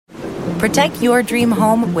Protect your dream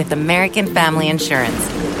home with American Family Insurance.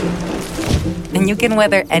 And you can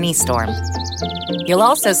weather any storm. You'll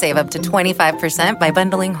also save up to 25% by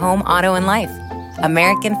bundling home, auto, and life.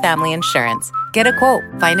 American Family Insurance. Get a quote.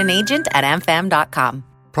 Find an agent at amfam.com.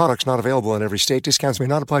 Products not available in every state. Discounts may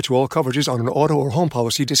not apply to all coverages on an auto or home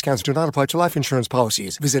policy. Discounts do not apply to life insurance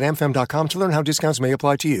policies. Visit amfam.com to learn how discounts may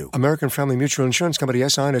apply to you. American Family Mutual Insurance Company,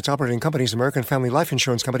 SI, and its operating companies, American Family Life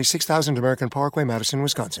Insurance Company, 6000 American Parkway, Madison,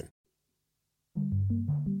 Wisconsin.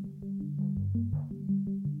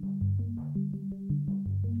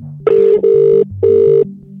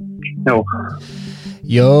 No.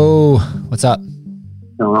 Yo, what's up?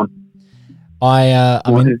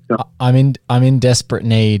 I'm in desperate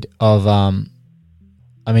need of a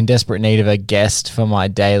guest for my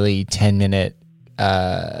daily 10-minute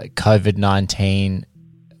COVID-19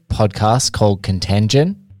 podcast called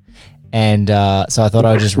Contagion. And so I thought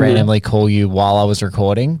I would just randomly call you while I was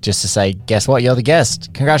recording just to say, guess what? You're the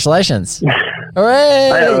guest. Congratulations.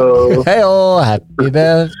 Hooray! Hello. Hey-oh, happy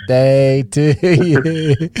birthday to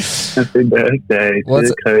you. Happy birthday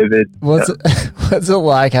to COVID. What's it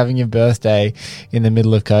like having your birthday in the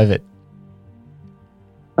middle of COVID?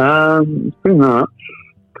 It's pretty much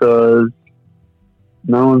because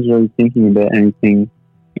no one's really thinking about anything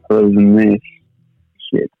other than this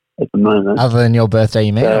shit at the moment. Other than your birthday,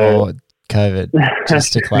 you mean, or COVID?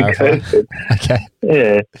 Just to clarify. Okay.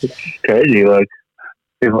 Yeah, it's crazy. Like,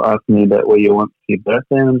 people ask me about what you want for your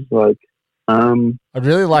birthday, and I'm just like, I'd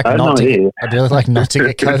really like not to get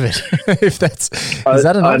COVID. If that's is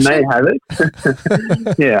that an option? I may have it.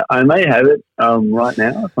 Yeah, I may have it right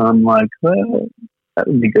now. So I'm like, well, that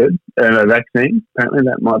would be good. And a vaccine, apparently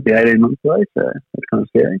that might be 18 months away, so that's kind of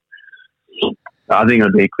scary. I think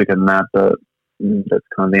it'll be quicker than that, but that's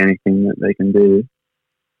kind of the only thing that they can do,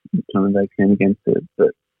 kind of vaccine against it.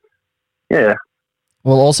 But yeah.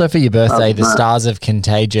 Well, also for your birthday, the stars of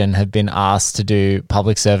Contagion have been asked to do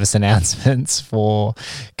public service announcements for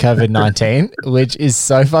COVID-19, which is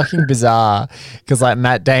so fucking bizarre because like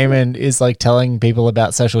Matt Damon is like telling people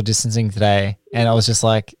about social distancing today. And I was just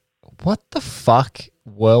like, what the fuck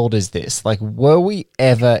world is this? Like, were we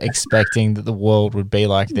ever expecting that the world would be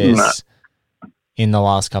like this in the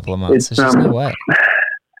last couple of months? There's just no way.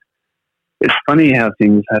 It's funny how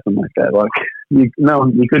things happen like that. Like, you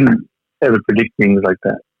couldn't ever predict things like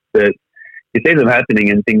that, but you see them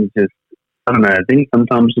happening and things just, I don't know, things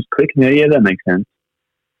sometimes just click and yeah, that makes sense.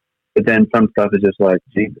 But then some stuff is just like,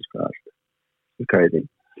 Jesus Christ, it's crazy.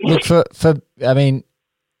 Look, I mean,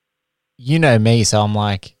 you know me, so I'm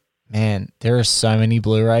like, man, there are so many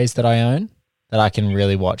Blu-rays that I own that I can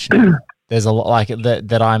really watch now. There's a lot like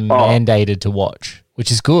that I'm mandated to watch,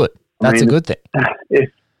 which is good. That's a good thing.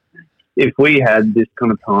 If we had this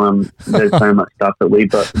kind of time, there's so much stuff that we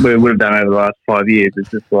would have done over the last 5 years. It's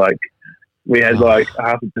just like we had like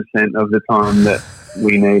 0.5% of the time that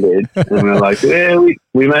we needed, and we're like, yeah, we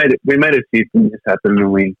made it. We made a few things happen,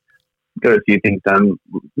 and we got a few things done.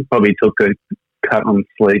 We probably took a cut on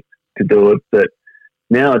sleep to do it, but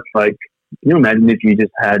now it's like, can you imagine if you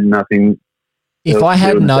just had nothing? If I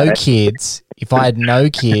had no kids,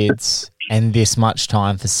 and this much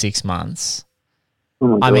time for 6 months.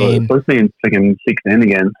 Oh my God, mean, it's being freaking 16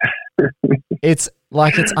 again. It's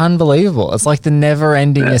like, it's unbelievable. It's like the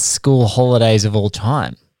never-endingest school holidays of all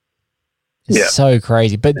time. It's so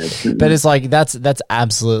crazy. But it's like, that's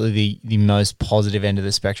absolutely the most positive end of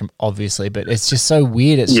the spectrum, obviously. But it's just so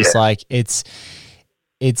weird. It's just like, it's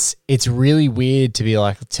really weird to be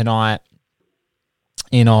like, tonight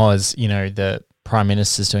in Oz, you know, the Prime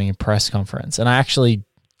Minister's doing a press conference. And I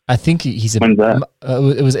think he's When's that?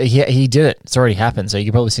 He did it. It's already happened, so you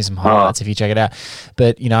can probably see some highlights if you check it out.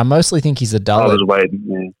 But you know, I mostly think he's a dullard. I was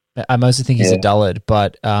waiting. Yeah. I mostly think he's a dullard,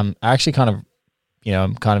 but I actually kind of, you know,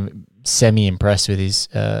 I'm kind of semi impressed with his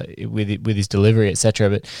with his delivery, etc.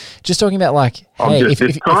 But just talking about like, hey, just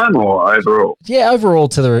this time or overall? Yeah, overall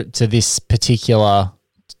to the particular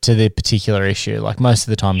issue. Like most of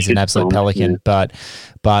the time, he's an absolute pelican, but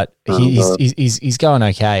he's going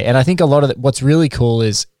okay. And I think a lot of what's really cool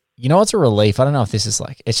is, you know, what's a relief? I don't know if this is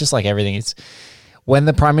like, it's just like everything. It's when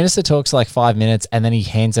the Prime Minister talks like 5 minutes and then he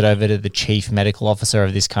hands it over to the chief medical officer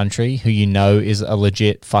of this country, who you know is a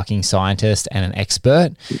legit fucking scientist and an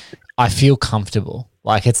expert, I feel comfortable.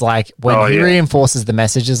 Like, it's like when he reinforces the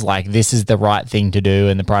messages, like, this is the right thing to do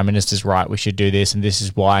and the Prime Minister's right, we should do this and this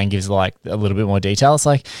is why, and gives like a little bit more detail. It's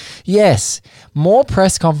like, yes, more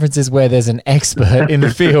press conferences where there's an expert in the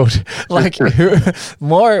field, like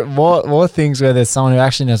more things where there's someone who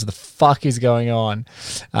actually knows what the fuck is going on.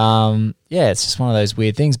 Yeah, it's just one of those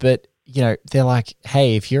weird things. But they're like,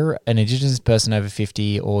 hey, if you're an Indigenous person over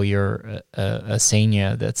 50 or you're a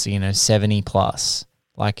senior that's, 70 plus,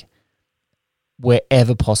 like,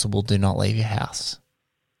 wherever possible, do not leave your house.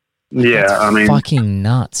 Yeah, that's fucking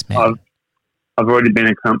nuts, man. I've already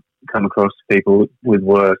come across people with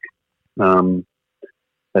work that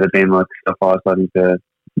have been like self-isolating for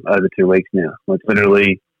over 2 weeks now. Like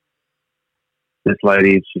literally, this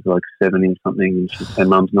lady, she's like 70 something, and her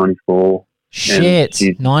mum's 94.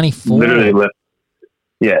 Shit, 94. Literally left.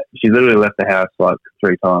 Yeah, she literally left the house like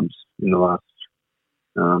 3 times in the last,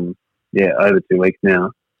 over 2 weeks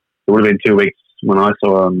now. It would have been 2 weeks when I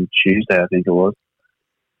saw her on Tuesday, I think it was.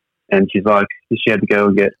 And she's like, she had to go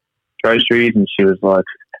and get groceries, and she was like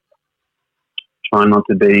trying not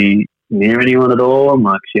to be near anyone at all. And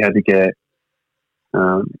like, she had to get,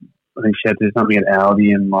 I think she had to do something at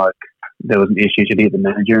Aldi, and like there was an issue. She had to get the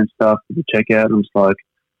manager and stuff to the checkout. And I'm just like,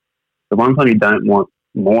 the one time you don't want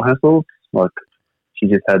more hassles, like she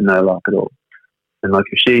just had no luck at all. And like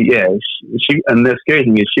if she and the scary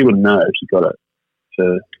thing is she wouldn't know if she got it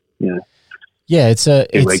for it's 2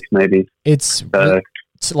 weeks maybe. It's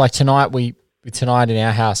like tonight in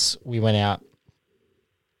our house we went out,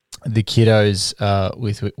 the kiddos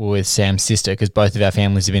with Sam's sister, because both of our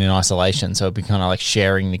families have been in isolation, so it'd be kind of like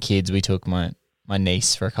sharing the kids. We took my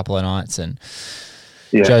niece for a couple of nights, and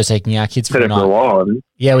Joe's taking our kids for a night. For a while, haven't you?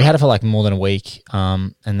 Yeah, we had it for like more than a week,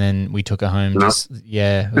 and then we took her home.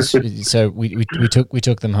 So we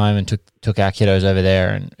took them home and took our kiddos over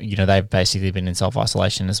there, and they've basically been in self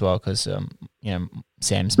isolation as well because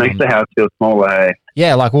Sam's makes the house feel smaller. Hey?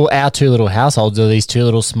 Yeah, like our 2 little households are these 2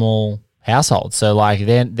 little small households, so like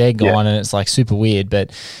they're gone, and it's like super weird,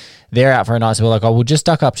 but they're out for a night, so we're like, we'll just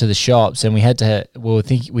duck up to the shops, and we headed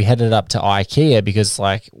up to IKEA because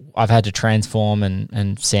like I've had to transform,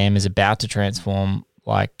 and Sam is about to transform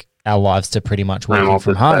like our lives to pretty much working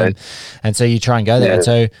from home, and so you try and go there. And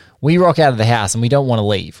so we rock out of the house, and we don't want to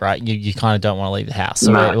leave, right? You kind of don't want to leave the house.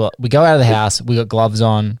 So we go out of the house. We got gloves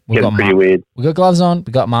on. We got gloves on.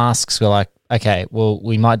 We got masks. We're like, okay, well,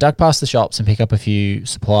 we might duck past the shops and pick up a few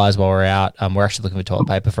supplies while we're out. We're actually looking for toilet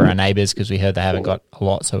paper for our neighbours because we heard they haven't got a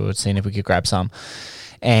lot, so we were seeing if we could grab some.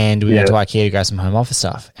 And we went to IKEA to grab some home office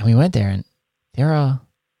stuff. And we went there, and there are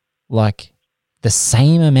like the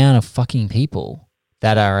same amount of fucking people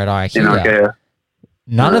that are at IKEA.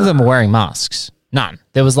 None of them are wearing masks. None.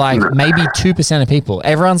 There was like maybe 2% of people.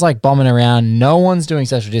 Everyone's like bombing around. No one's doing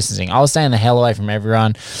social distancing. I was staying the hell away from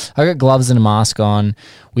everyone. I got gloves and a mask on.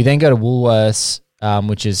 We then go to Woolworths,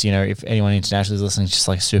 which is, if anyone internationally is listening, it's just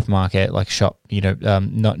like a supermarket, like a shop,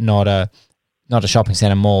 not a shopping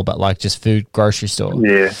center mall, but like just food grocery store.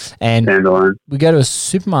 Yeah. And we go to a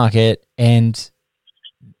supermarket, and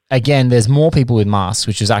again, there's more people with masks,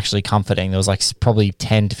 which is actually comforting. There was like probably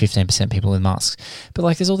 10 to 15% people with masks. But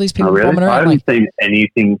like there's all these people bombing around. I haven't seen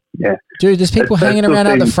anything. Yeah. Dude, there's people hanging around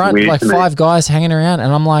out the front, like 5 guys hanging around.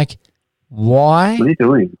 And I'm like, why? What are you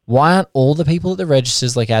doing? Why aren't all the people at the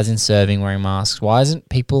registers, like as in serving, wearing masks? Why isn't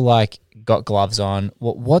people like got gloves on?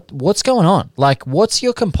 What's going on? Like, what's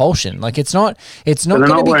your compulsion? Like, it's not. They're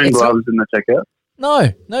not wearing gloves in the checkout.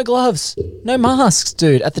 No gloves, no masks,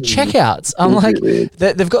 dude. At the checkouts, I'm like,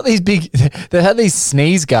 they've got these big, they had these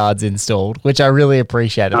sneeze guards installed, which I really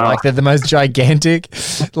appreciated. Like they're the most gigantic,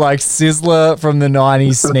 like Sizzler from the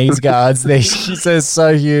 90s sneeze guards. They're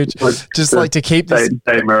so huge, just like to keep this.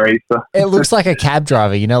 It looks like a cab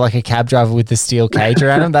driver, like a cab driver with the steel cage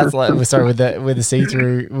around him. That's like, sorry, with the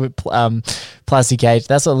see-through plastic cage.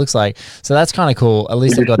 That's what it looks like. So that's kind of cool. At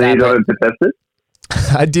least I got that.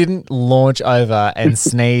 I didn't launch over and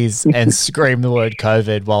sneeze and scream the word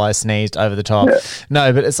COVID while I sneezed over the top. Yeah.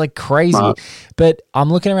 No, but it's like crazy. But I'm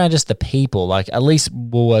looking around just the people. Like at least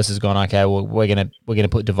Woolworths has gone, okay, well, we're gonna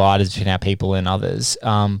put dividers between our people and others.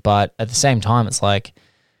 But at the same time, it's like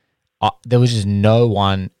there was just no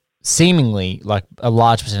one, seemingly like a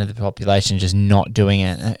large percent of the population, just not doing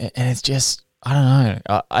it, and it's just I don't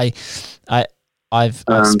know. I've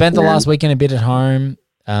spent the last weekend a bit at home,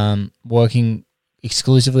 working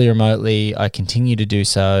exclusively remotely. I continue to do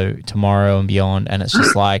so tomorrow and beyond, and it's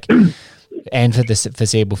just like, and for the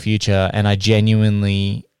foreseeable future. And I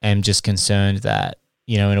genuinely am just concerned that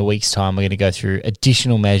in a week's time we're going to go through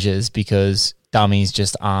additional measures because dummies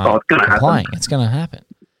just aren't complying. It's going to happen.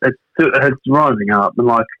 It's rising up, and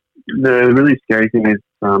like the really scary thing is,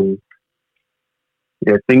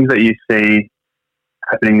 things that you see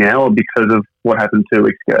happening now are because of what happened 2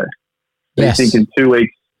 weeks ago. Yes. I think in 2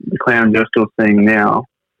 weeks. The clowns you're still seeing now,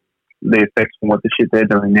 the effects from what the shit they're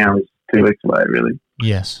doing now is 2 weeks away, really.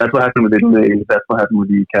 Yes. That's what happened with Italy. That's what happened with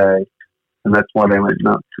the UK. and that's why they went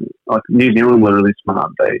nuts. Like New Zealand were really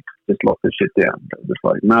smart. They just locked the shit down. They were just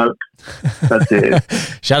like, no, that's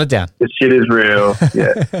it. Shut it down. The shit is real.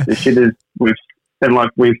 Yeah, the shit is. They've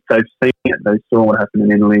seen it. They saw what happened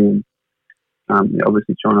in Italy, and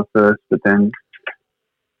obviously China first, but then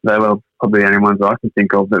they were probably the only ones I can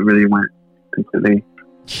think of that really went completely.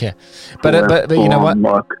 Yeah, but you know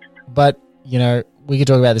what? But you know, we could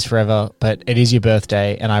talk about this forever. But it is your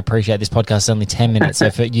birthday, and I appreciate this podcast is only 10 minutes.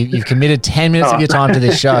 So for you've committed 10 minutes of your time to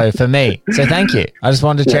this show for me. So thank you. I just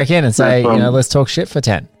wanted to check in and say, let's talk shit for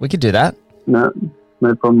 10. We could do that. No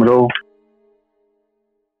problem at all.